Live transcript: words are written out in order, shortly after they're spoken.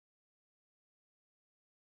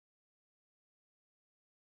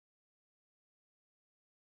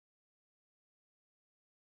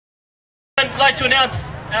like to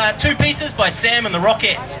announce Two Pieces by Sam and the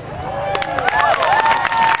Rockettes.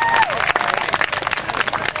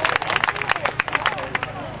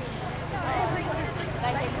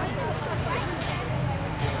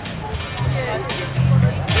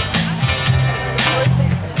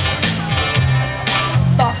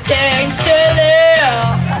 Mustang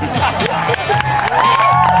Sally.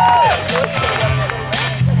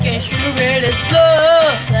 Guess you really slow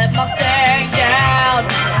that Mustang down.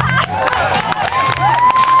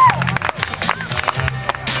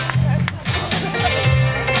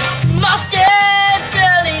 Mustang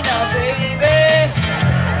Sally now, baby.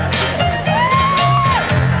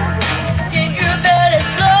 Guess you really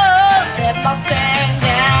slow that Mustang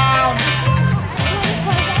down.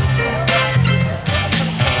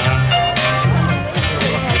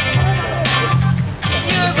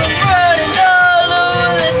 You've been running all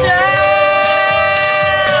over the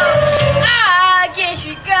town. I guess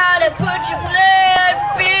you gotta put your flat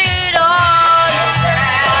feet on the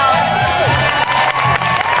ground.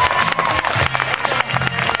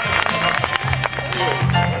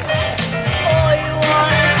 All you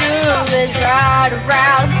wanna do is ride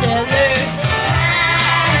around.